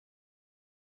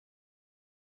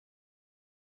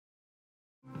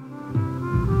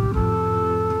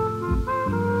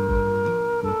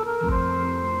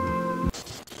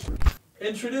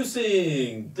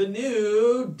Introducing the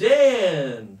new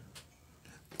Dan.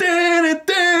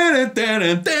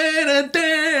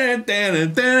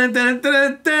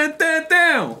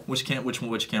 Which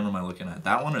camera am I looking at?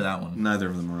 That one or that one? Neither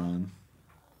of them are on.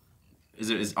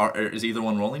 Is either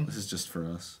one rolling? This is just for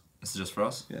us. This is just for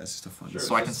us? Yeah, it's just a fun. Sure,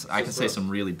 so I can say some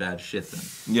really bad shit then.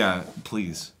 Yeah,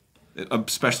 please.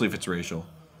 Especially if it's racial.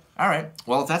 All right.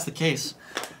 Well, if that's the case.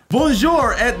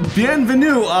 Bonjour et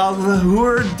bienvenue à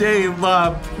l'heure de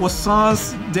la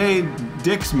poissons des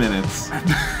 10 minutes.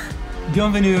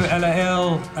 Bienvenue à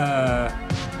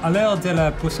l'heure de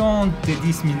la poisson des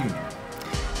 10 minutes.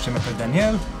 Je m'appelle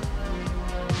Daniel.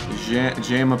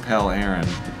 Je m'appelle Aaron.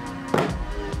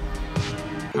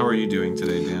 How are you doing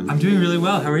today, Dan? I'm doing really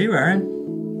well. How are you, Aaron?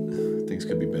 Things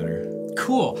could be better.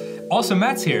 Cool. Also,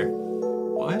 Matt's here.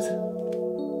 What?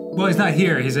 Well, he's not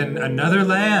here. He's in another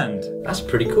land. That's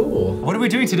pretty cool. What are we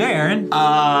doing today, Aaron?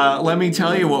 Let me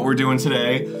tell you what we're doing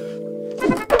today.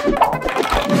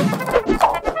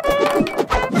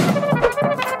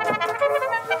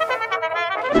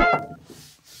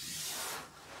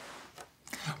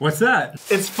 What's that?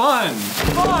 It's fun!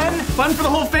 Fun? Fun for the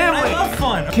whole family! I love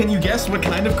fun! Can you guess what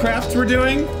kind of crafts we're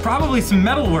doing? Probably some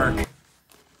metal work.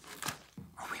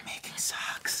 Are we making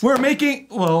socks? We're making,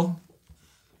 well,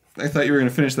 I thought you were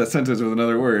gonna finish that sentence with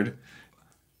another word.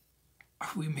 Are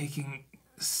we making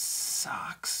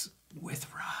socks with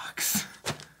rocks?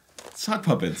 Sock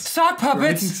puppets. Sock puppets? We're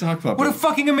making sock puppets. What a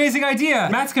fucking amazing idea!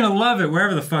 Matt's gonna love it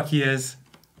wherever the fuck he is.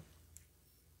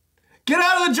 Get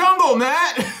out of the jungle,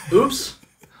 Matt! Oops.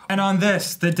 And on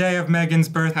this, the day of Megan's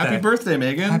birthday. Happy birthday,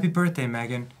 Megan. Happy birthday,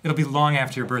 Megan. It'll be long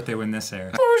after your birthday when this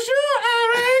airs. Bonjour,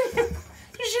 Aaron!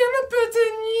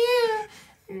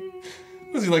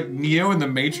 Was he like Neo in the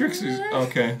Matrix?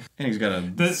 Okay. And he's got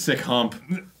a sick hump.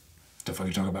 The fuck are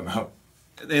you talking about, Mo?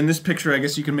 In this picture, I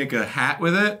guess you can make a hat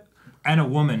with it. And a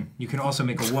woman. You can also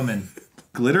make a woman.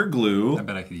 Glitter glue. I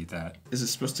bet I could eat that. Is it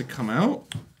supposed to come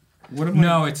out? What am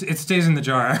No, it stays in the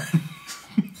jar.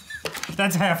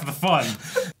 That's half the fun.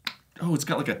 Oh, it's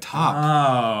got like a top.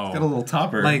 Oh. It's got a little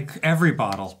topper. Like every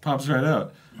bottle. Pops right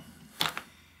out.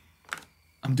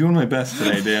 I'm doing my best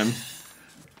today, Dan.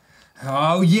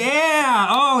 Oh, yeah!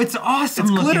 Oh, it's awesome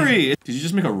It's looking. glittery! Did you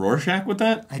just make a Rorschach with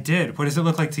that? I did. What does it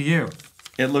look like to you?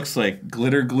 It looks like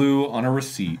glitter glue on a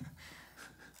receipt.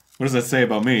 What does that say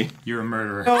about me? You're a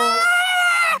murderer.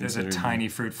 There's a tiny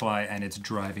fruit fly and it's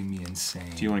driving me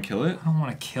insane. Do you want to kill it? I don't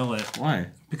want to kill it. Why?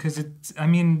 Because it's, I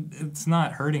mean, it's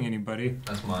not hurting anybody.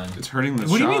 That's mine. It's hurting the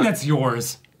What do you shot. mean that's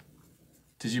yours?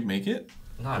 Did you make it?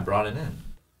 No, I brought it in.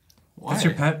 Why? That's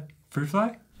your pet fruit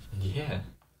fly? Yeah.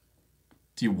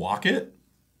 Do you walk it?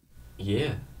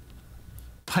 Yeah.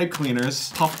 Pipe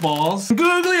cleaners, puffballs,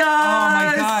 googly eyes!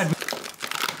 Oh my god.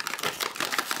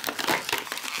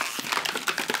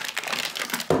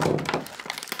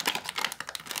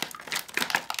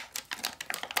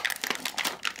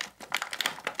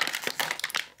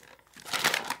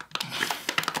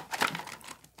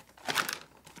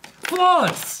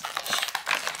 Flawless!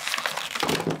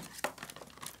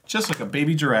 Just like a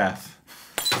baby giraffe.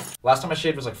 Last time I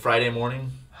shaved was like Friday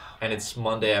morning, and it's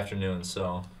Monday afternoon,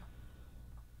 so.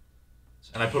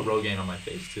 And I put Rogaine on my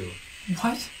face too.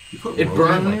 What? You put It Rogaine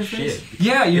burned on like your face? shit.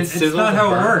 Yeah, It it's sizzles not and how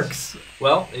it burns. works.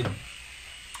 Well,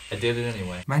 I did it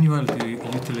anyway. Manuel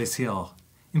d'utilisation.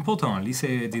 Important,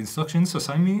 lisez d'instructions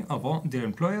assignment avant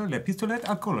d'employer le pistolet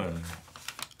à couleur.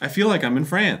 I feel like I'm in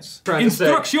France.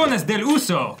 Instrucciones del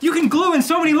uso. You can glue in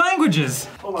so many languages.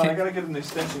 Hold on, I gotta get an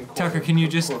extension cord. Tucker, can you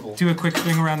just do a quick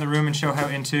swing around the room and show how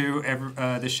into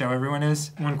this show everyone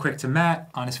is? One quick to Matt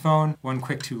on his phone. One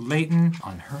quick to Leighton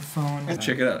on her phone.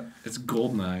 Check it out. It's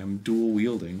GoldenEye. I'm dual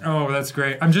wielding. Oh, that's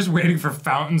great. I'm just waiting for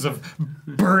fountains of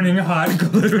burning hot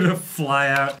glue to fly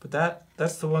out. But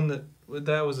that's the one that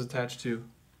was attached to.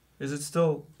 Is it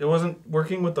still? It wasn't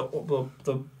working with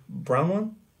the brown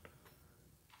one.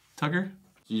 Tucker?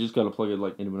 You just gotta plug it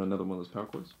like into another one of those power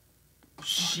cords.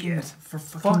 Shit. For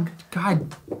fucking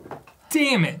God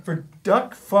damn it. For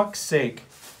duck fuck's sake.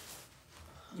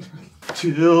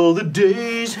 Till the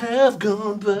days have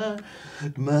gone by,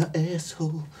 my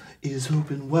asshole is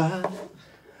open wide.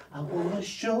 I wanna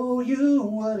show you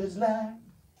what it's like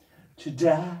to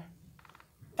die.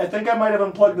 I think I might have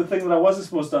unplugged the thing that I wasn't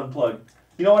supposed to unplug.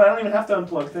 You know what? I don't even have to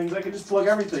unplug things. I can just plug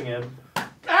everything in.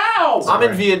 Ow! I'm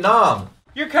in Vietnam.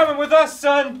 You're coming with us,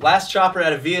 son. Last chopper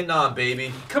out of Vietnam,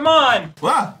 baby. Come on.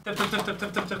 Wow.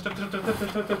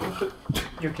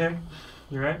 You okay?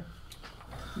 You right?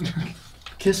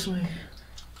 Kiss me.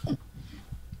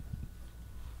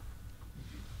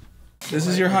 This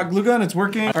is your hot glue gun. It's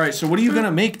working. All right, so what are you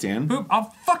gonna make, Dan? Boop,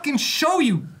 I'll fucking show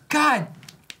you. God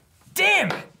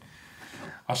damn it.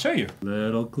 I'll show you.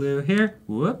 Little glue here.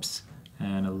 Whoops.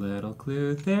 And a little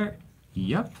glue there.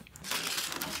 Yup.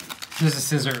 There's a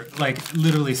scissor, like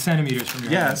literally centimeters from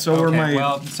your hand. so are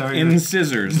my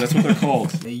scissors. That's what they're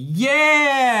called.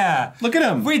 Yeah! Look at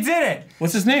him. We did it!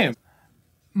 What's his name?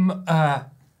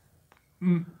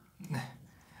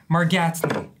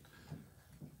 Margatsny.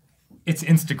 It's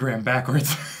Instagram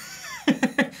backwards.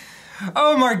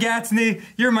 Oh, Margatsny,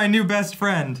 you're my new best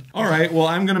friend. All right, well,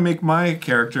 I'm gonna make my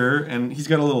character, and he's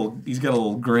got a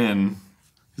little grin.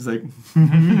 He's like,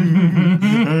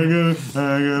 I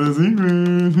got a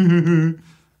secret.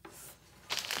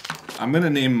 I'm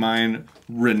gonna name mine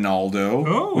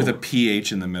Ronaldo with a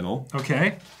PH in the middle.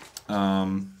 Okay.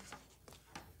 The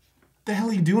hell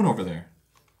are you doing over there?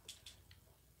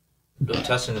 I'm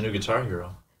testing the new Guitar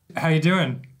Hero. How you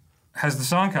doing? How's the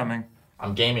song coming?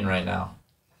 I'm gaming right now.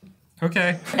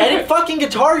 Okay. Edit fucking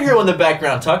Guitar Hero in the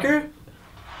background, Tucker.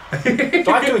 Do I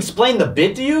have to explain the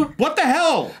bit to you? What the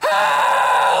hell?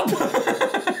 Help!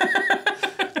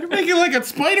 You're making like a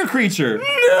spider creature.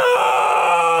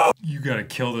 No! You gotta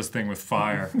kill this thing with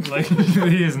fire. Like,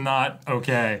 he is not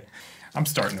okay. I'm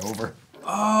starting over.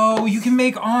 Oh, you can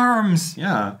make arms.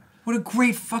 Yeah. What a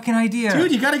great fucking idea.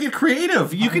 Dude, you gotta get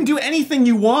creative. You can do anything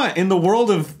you want in the world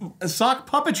of sock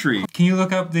puppetry. Can you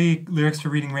look up the lyrics to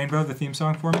Reading Rainbow, the theme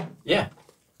song, for me? Yeah.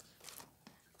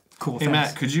 Cool, Hey, thanks.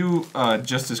 Matt, could you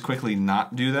just as quickly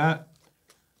not do that?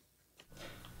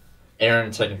 Aaron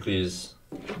technically is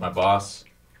my boss,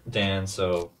 Dan,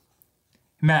 so...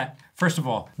 Matt, first of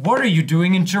all, what are you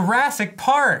doing in Jurassic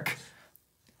Park?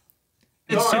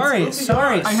 Sorry.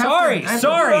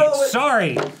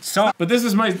 But this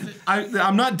is my...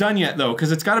 I'm not done yet, though,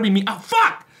 because it's gotta be me. Oh,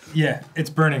 fuck! Yeah, it's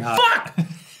burning hot. Fuck!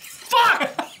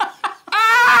 Fuck!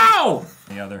 Ow!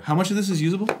 The other. How much of this is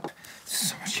usable?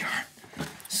 So much yarn.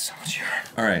 So much yarn.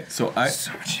 All right, so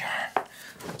So much yarn.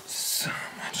 So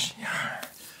much yarn.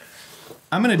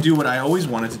 I'm gonna do what I always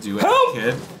wanted to do as Help! a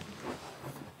kid.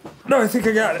 No, I think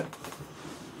I got it.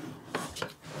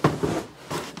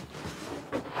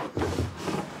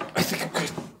 I think I'm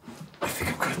good. I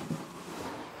think I'm good.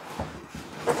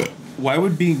 Why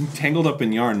would being tangled up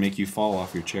in yarn make you fall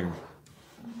off your chair?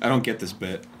 I don't get this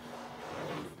bit.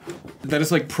 That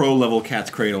is like pro level Cat's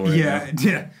Cradle right now.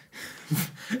 Yeah.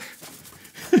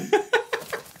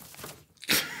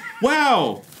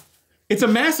 Wow! It's a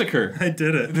massacre. I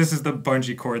did it. This is the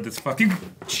bungee cord that's fucking...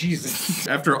 Jesus.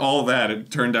 After all that, it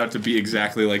turned out to be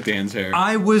exactly like Dan's hair.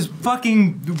 I was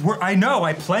fucking... I know,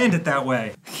 I planned it that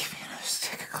way. Give me another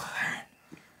stick of glitter.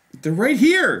 They're right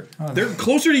here. Oh, they're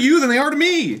closer to you than they are to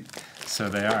me. So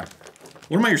they are.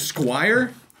 What am I, your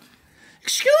squire?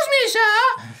 Excuse me, sir.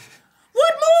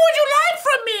 What more would you like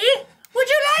from me? Would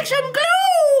you like some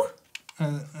glue?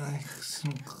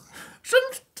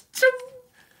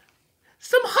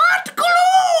 Some hot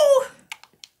glue!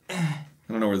 I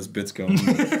don't know where this bit's going.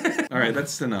 All right,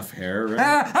 that's enough hair,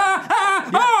 right?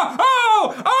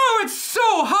 Oh, it's so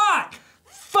hot!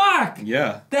 Fuck!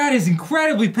 Yeah. That is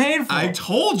incredibly painful. I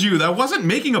told you, that wasn't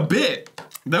making a bit.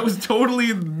 That was totally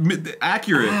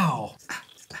accurate. Wow.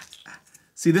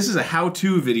 See, this is a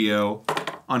how-to video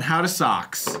on how to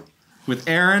socks with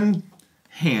Aaron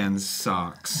Hands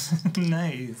Socks.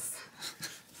 Nice.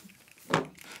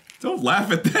 Don't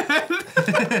laugh at that.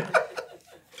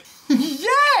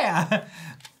 Yeah!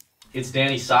 It's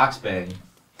Danny Socks Bang.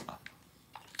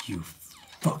 You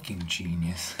fucking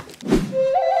genius.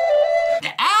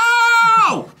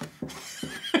 Ow!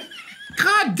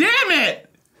 God damn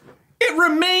it! It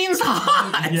remains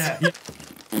hot! Yeah.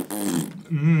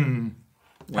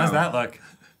 How's that look?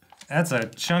 That's a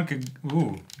chunk of...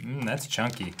 Ooh, that's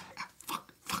chunky.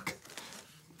 Fuck.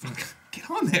 Get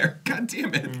on there. God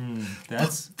damn it.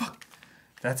 Fuck.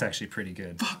 That's actually pretty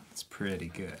good. It's pretty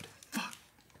good.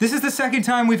 This is the second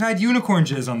time we've had unicorn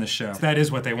jizz on this show. That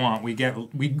is what they want. We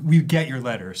get your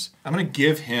letters. I'm gonna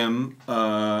give him,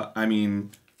 her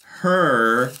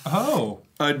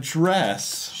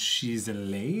address. She's a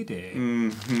lady.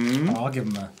 Mm-hmm. Oh, I'll give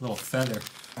him a little feather.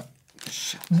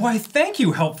 Why, thank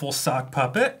you, helpful sock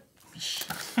puppet.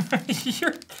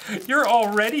 You're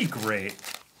already great.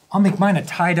 I'll make mine a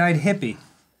tie-dyed hippie.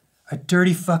 A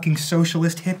dirty fucking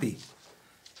socialist hippie.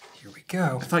 Here we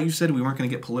go. I thought you said we weren't gonna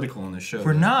get political on this show.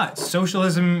 We're not.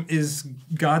 Socialism is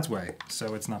God's way,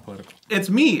 so it's not political. It's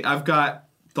me. I've got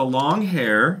the long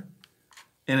hair,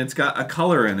 and it's got a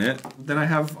color in it. Then I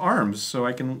have arms, so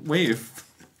I can wave.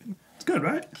 It's good,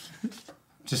 right?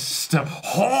 Just stop.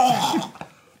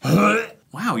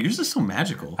 Wow, yours is so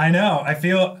magical. I know. I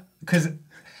feel because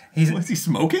he's Was he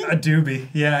smoking? a doobie.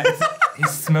 Yeah,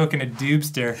 He's smoking a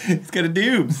doobster. It's got a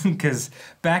dubs. Because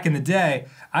back in the day,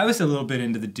 I was a little bit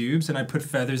into the dubs, and I'd put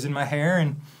feathers in my hair,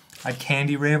 and I'd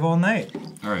candy rave all night.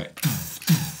 All right.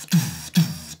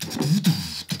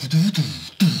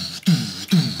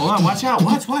 Hold on, watch out.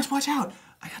 Watch out.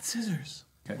 I got scissors.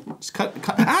 Okay. Just cut.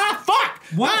 Ah, fuck!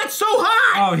 What? It's so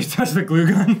hot! Oh, you touched the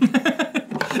glue gun?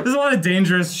 There's a lot of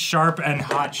dangerous, sharp, and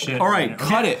hot shit. All right,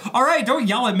 cut it. All right, don't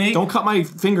yell at me. Don't cut my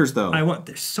fingers, though.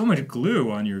 There's so much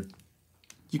glue on your...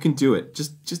 You can do it.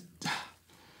 Just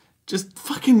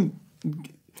fucking...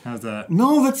 How's that?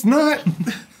 No, that's not...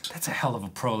 That's a hell of a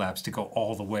prolapse to go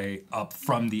all the way up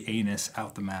from the anus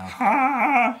out the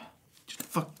mouth. Just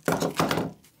fuck...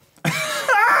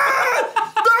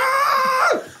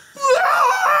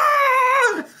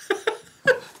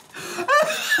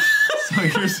 So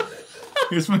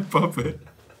here's my puppet.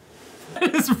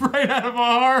 It's right out of a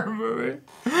horror movie.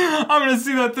 I'm gonna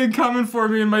see that thing coming for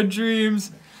me in my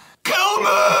dreams. Kill me!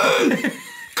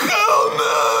 Kill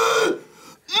me!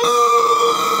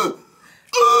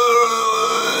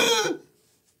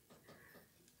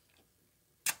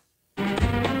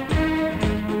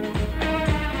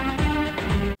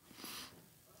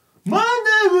 My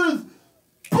name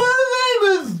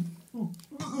is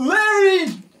Larry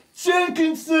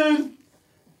Jenkinson.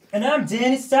 And I'm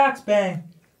Danny Stocksbang.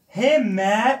 Hey,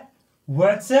 Matt.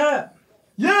 What's up?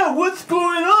 Yeah, what's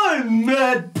going on,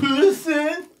 mad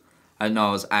person? I know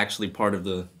I was actually part of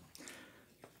the...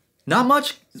 Not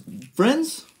much,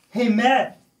 friends? Hey,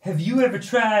 Matt. Have you ever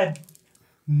tried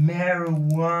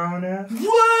marijuana?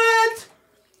 What?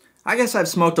 I guess I've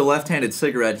smoked a left-handed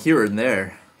cigarette here and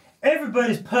there.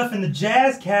 Everybody's puffing the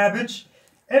jazz cabbage.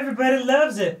 Everybody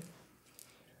loves it.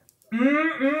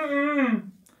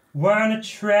 Wanna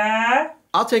try?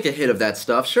 I'll take a hit of that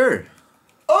stuff, sure.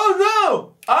 Oh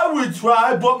no! I would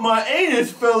try, but my anus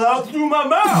fell out through my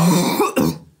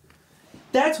mouth.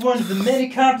 That's one of the many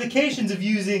complications of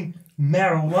using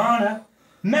marijuana.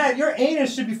 Matt, your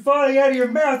anus should be falling out of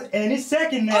your mouth any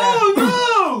second now.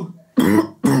 Oh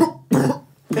no!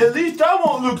 At least I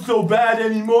won't look so bad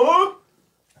anymore.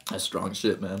 That's strong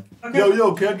shit, man. Okay.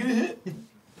 Yo, can I get a hit?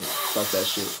 Fuck that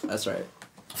shit. That's right.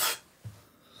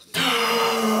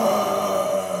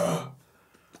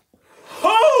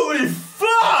 Holy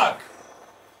fuck!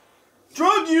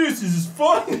 Drug use is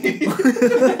funny.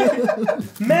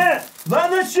 Matt,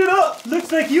 Line that shit up.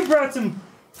 looks like you brought some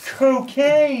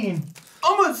cocaine.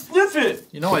 I'm gonna sniff it.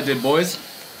 You know I did, boys.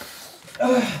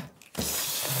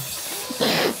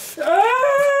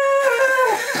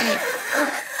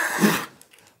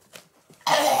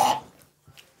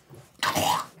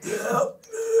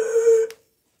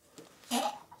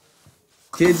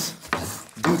 Kids,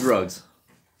 do drugs.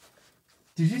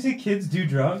 Did you say kids do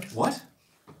drugs? What?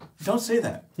 Don't say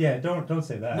that. Yeah, don't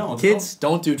say that. No. Kids,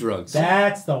 don't do drugs.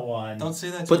 That's the one. Don't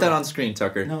say that. Put that on screen,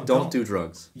 Tucker. No, don't don't. do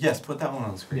drugs. Yes, put that one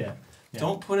on the screen. Yeah.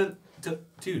 Don't put it...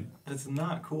 Dude, that's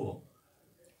not cool.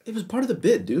 It was part of the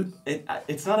bid, dude.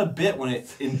 It's not a bit when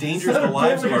it endangers the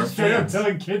lives of our fans.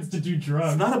 telling kids to do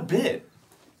drugs. It's not a bit.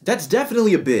 That's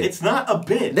definitely a bid. It's not a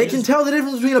bit. They can tell the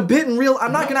difference between a bit and real.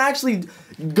 I'm not No. gonna actually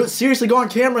seriously go on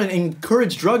camera and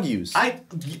encourage drug use.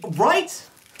 Right?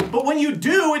 But when you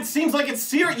do, it seems like it's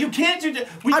serious. You can't do...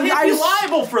 We I mean, can't I be was-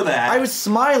 liable for that. I was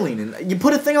smiling, and you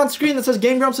put a thing on screen that says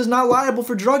Game Grumps is not liable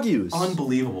for drug use.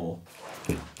 Unbelievable.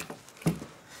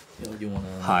 You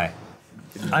wanna... Hi,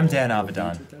 I'm Dan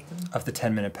Avedon of the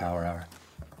 10-Minute Power Hour.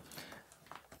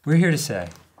 We're here to say,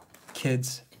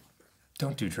 kids,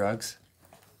 don't do drugs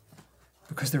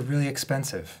because they're really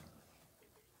expensive.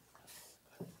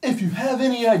 If you have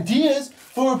any ideas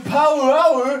for a power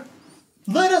hour,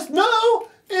 let us know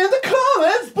in the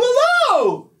comments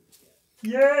below.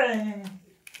 Yay!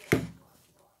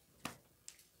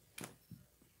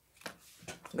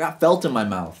 I got felt in my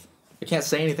mouth. I can't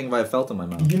say anything if I have felt in my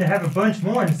mouth. You're gonna have a bunch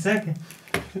more in a second.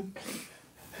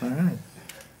 Alright.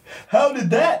 How did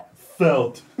that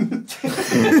felt?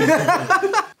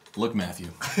 Look, Matthew.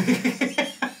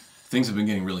 Things have been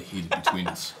getting really heated between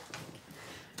us.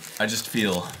 I just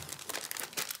feel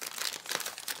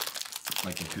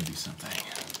like there could be something.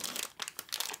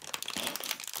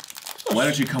 Why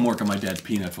don't you come work on my dad's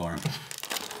peanut farm?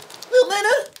 You mean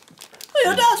it?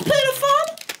 Your dad's peanut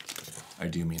farm? I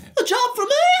do mean it. A job for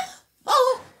me?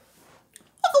 Oh,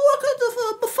 I can work at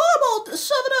the farm all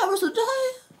 7 hours a day,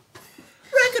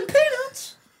 raking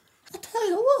peanuts. I tell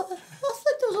you what, I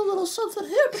think there's a little something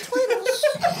here between us.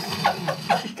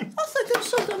 I think there's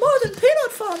something more than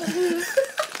peanut farming here.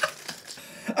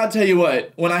 I'll tell you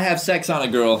what, when I have sex on a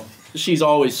girl, she's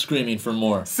always screaming for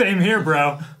more. Same here,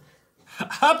 bro.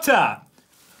 Up top.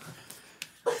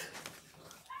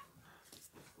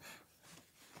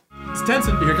 It's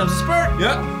tensing. Here comes the spurt.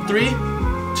 Yep. 3,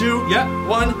 2, Yep.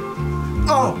 1.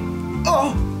 Oh!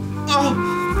 Oh! Oh!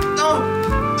 Oh!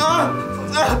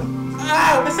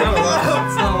 Oh! It's not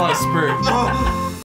a lot of spurt. Oh!